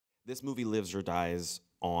This movie lives or dies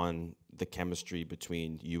on the chemistry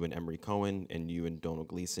between you and Emery Cohen and you and Donald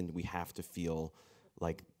Gleason. We have to feel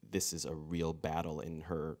like this is a real battle in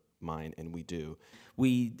her mind, and we do.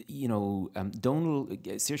 Donald,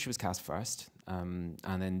 Saoirse was cast first, and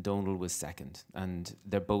then Donald was second. And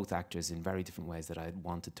they're both actors in very different ways that I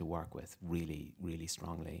wanted to work with really, really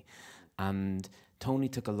strongly. And Tony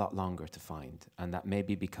took a lot longer to find, and that may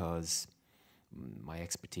be because my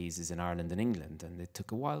expertise is in Ireland and England, and it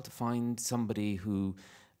took a while to find somebody who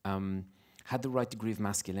had the right degree of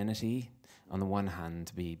masculinity, on the one hand,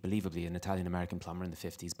 to be believably an Italian-American plumber in the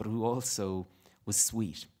 50s, but who also was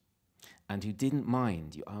sweet and who didn't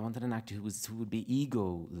mind. I wanted an actor who would be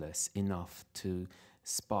egoless enough to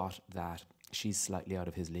spot that she's slightly out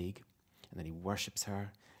of his league, and that he worships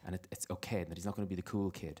her, and it's okay, and that he's not going to be the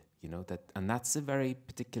cool kid, and that's a very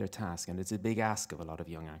particular task, and it's a big ask of a lot of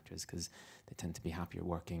young actors because they tend to be happier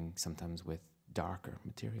working sometimes with darker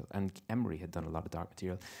material. And Emery had done a lot of dark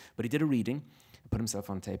material, but he did a reading, put himself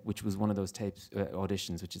on tape, which was one of those tapes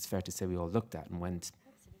auditions, which it's fair to say we all looked at and went,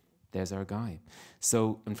 there's our guy.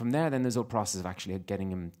 So, and from there, then there's a process of actually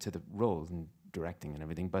getting him to the role and directing and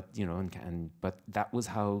everything. But but that was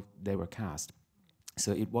how they were cast.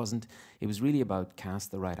 So it was really about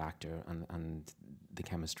cast the right actor, and the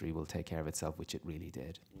chemistry will take care of itself, which it really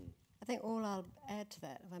did. I think all I'll add to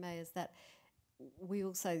that, if I may, is that we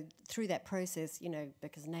also, through that process,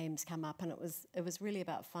 because names come up, and it was really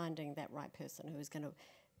about finding that right person who was going to,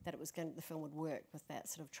 the film would work with that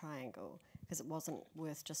sort of triangle, because it wasn't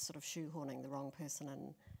worth just sort of shoehorning the wrong person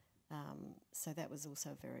in. So that was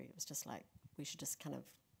also it was just like, we should just kind of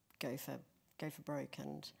go for broke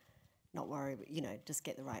and not worry, just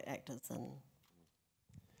get the right actors in.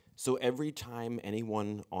 So every time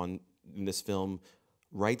anyone in this film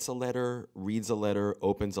writes a letter, reads a letter,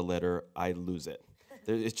 opens a letter, I lose it.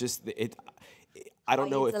 It's just I don't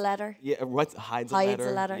know if hides a letter. Yeah, what hides a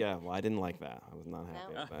letter? Yeah, well, I didn't like that. I was not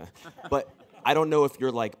happy with that. But I don't know if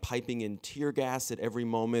you're like piping in tear gas at every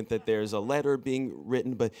moment that there's a letter being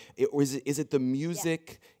written. But is it the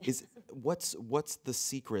music? Yeah. What's the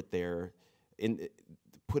secret there in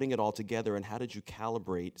putting it all together? And how did you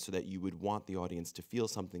calibrate so that you would want the audience to feel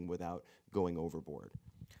something without going overboard?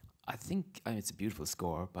 I think it's a beautiful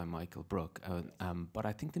score by Michael Brook, but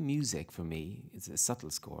I think the music, for me, is a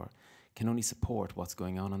subtle score, can only support what's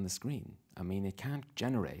going on the screen. I mean, it can't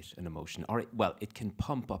generate an emotion, it can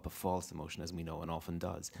pump up a false emotion, as we know, and often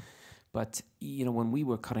does. But, when we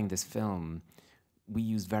were cutting this film, we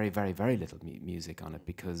used very, very, very little music on it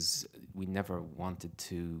because we never wanted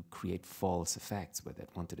to create false effects with it,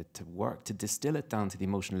 wanted it to work, to distill it down to the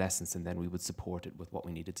emotional essence, and then we would support it with what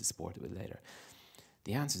we needed to support it with later.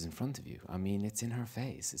 The answer's in front of you. I mean, it's in her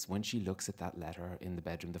face. It's when she looks at that letter in the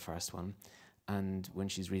bedroom, the first one, and when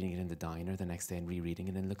she's reading it in the diner the next day and rereading it,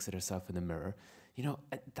 and then looks at herself in the mirror.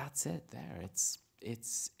 That's it there. It's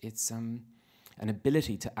an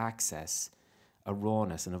ability to access a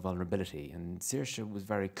rawness and a vulnerability. And Saoirse was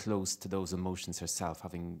very close to those emotions herself,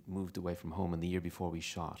 having moved away from home in the year before we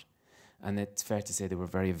shot. And it's fair to say they were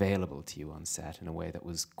very available to you on set in a way that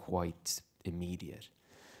was quite immediate.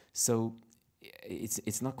 So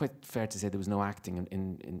it's not quite fair to say there was no acting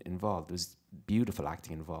involved. There was beautiful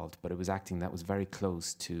acting involved, but it was acting that was very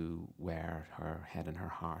close to where her head and her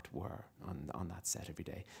heart were on that set every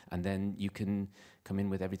day. And then you can come in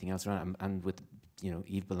with everything else around, and with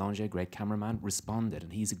Yves Boulanger, great cameraman, responded,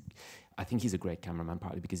 and I think he's a great cameraman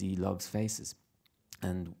partly because he loves faces,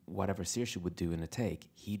 and whatever Saoirse would do in a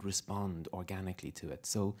take, he'd respond organically to it.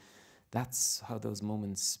 So that's how those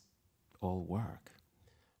moments all work.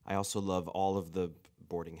 I also love all of the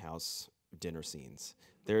boarding house dinner scenes.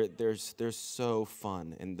 They're so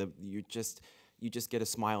fun, and you just get a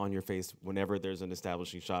smile on your face whenever there's an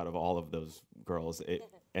establishing shot of all of those girls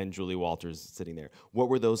and Julie Walters sitting there. What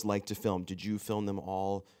were those like to film? Did you film them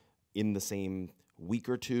all in the same week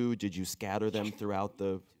or two? Did you scatter them throughout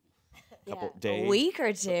the couple days? A week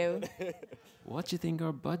or two. What do you think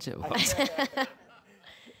our budget was?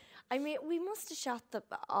 I mean, we must have shot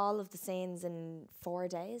all of the scenes in 4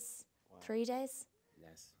 days, 3 days.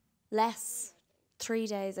 Less. 3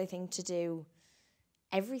 days, I think, to do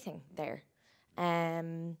everything there.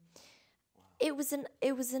 It was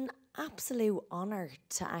an absolute honour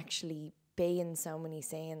to actually be in so many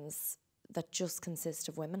scenes that just consist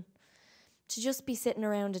of women. To just be sitting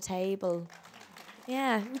around a table.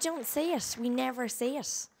 Yeah, we don't see it. We never see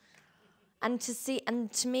it. And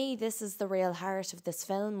to me, this is the real heart of this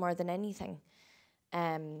film more than anything.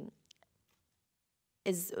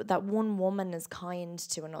 Is that one woman is kind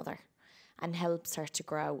to another and helps her to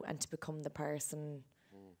grow and to become the person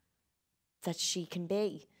that she can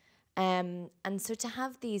be. And so to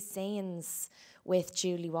have these scenes with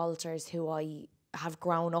Julie Walters, who I have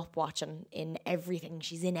grown up watching in everything.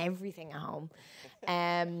 She's in everything at home.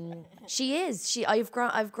 She is. I've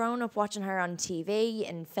grown up watching her on TV,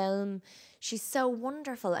 in film. She's so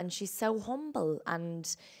wonderful and she's so humble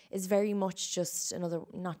and is very much just another,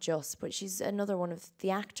 not just, but she's another one of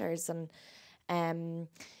the actors. And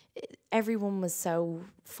everyone was so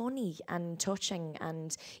funny and touching.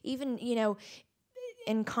 And even, you know,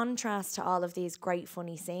 in contrast to all of these great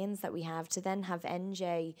funny scenes that we have, to then have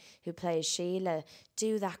NJ, who plays Sheila,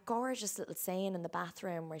 do that gorgeous little scene in the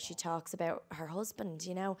bathroom where she talks about her husband,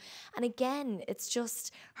 you know. And again, it's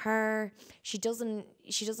just her. She doesn't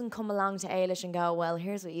come along to Ailish and go, well,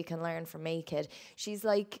 here's what you can learn from me, kid. She's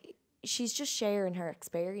just sharing her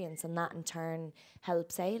experience, and that in turn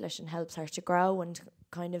helps Ailish and helps her to grow and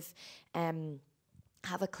kind of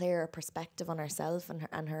have a clearer perspective on herself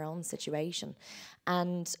and her own situation.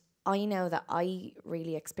 And I know that I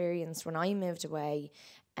really experienced when I moved away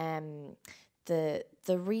the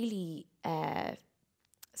really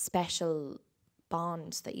special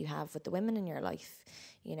bond that you have with the women in your life,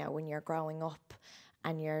 you know, when you're growing up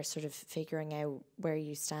and you're sort of figuring out where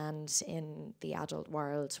you stand in the adult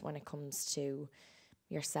world when it comes to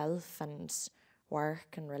yourself and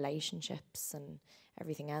work and relationships and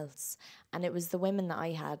everything else. And it was the women that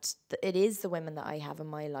I had, it is the women that I have in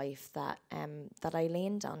my life that that I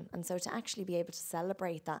leaned on. And so to actually be able to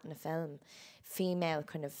celebrate that in a film, female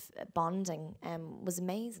kind of bonding, was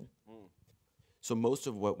amazing. So most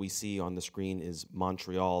of what we see on the screen is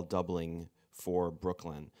Montreal doubling for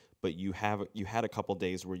Brooklyn, but you had a couple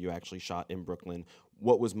days where you actually shot in Brooklyn.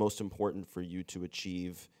 What was most important for you to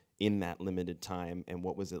achieve in that limited time, and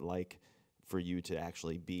what was it like for you to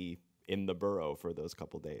actually be in the borough for those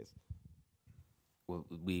couple days? Well,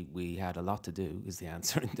 we had a lot to do, is the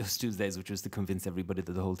answer, in those 2 days, which was to convince everybody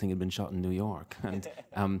that the whole thing had been shot in New York. And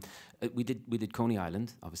we did Coney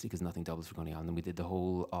Island, obviously, because nothing doubles for Coney Island, and we did the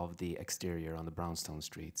whole of the exterior on the brownstone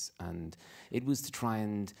streets. And it was to try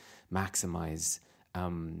and maximise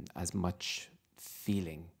as much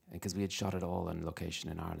feeling, because we had shot it all on location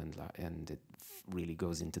in Ireland, and it really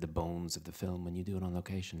goes into the bones of the film when you do it on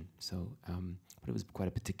location. So, but it was quite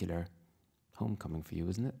a particular homecoming for you,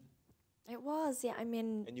 isn't it? It was, yeah. I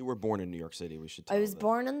mean, And you were born in New York City, we should tell I was them.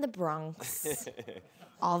 born in the Bronx.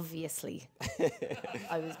 Obviously.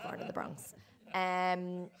 I was born in the Bronx.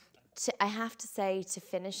 I have to say, to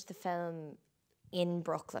finish the film in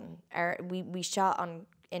Brooklyn, we shot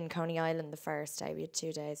in Coney Island the first day. We had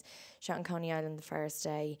 2 days. Shot in Coney Island the first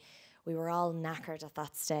day. We were all knackered at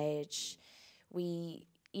that stage. We,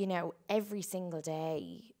 you know, every single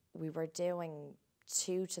day we were doing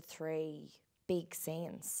 2 to 3 big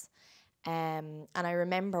scenes. And I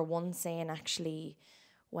remember one scene actually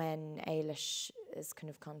when Ailish is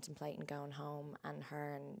kind of contemplating going home, and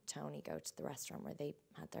her and Tony go to the restaurant where they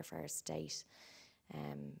had their first date,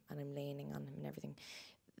 and I'm leaning on him and everything.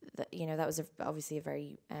 You know, that was obviously a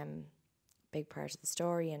very big part of the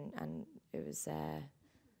story, and it was...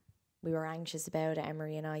 we were anxious about it,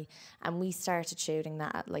 Emery and I, and we started shooting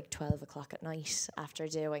that at like 12 o'clock at night after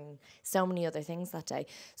doing so many other things that day.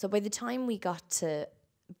 So by the time we got to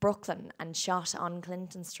Brooklyn and shot on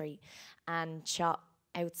Clinton Street and shot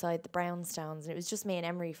outside the brownstones, and it was just me and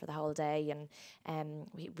Emery for the whole day, and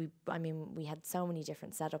we had so many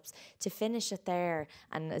different setups to finish it there,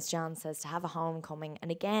 and as John says, to have a homecoming. And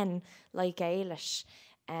again, like Ailish,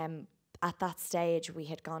 at that stage we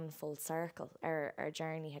had gone full circle. Our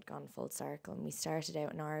journey had gone full circle, and we started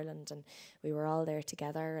out in Ireland and we were all there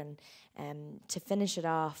together, and to finish it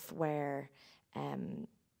off where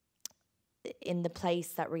in the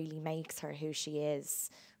place that really makes her who she is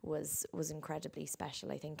was incredibly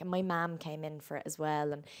special, I think. And my mum came in for it as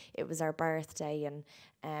well, and it was our birthday,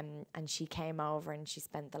 and she came over and she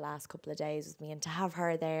spent the last couple of days with me, and to have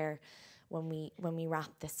her there when we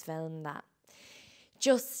wrapped this film, that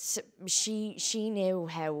just she knew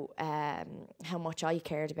how much I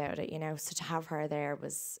cared about it, you know. So to have her there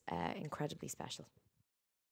was incredibly special.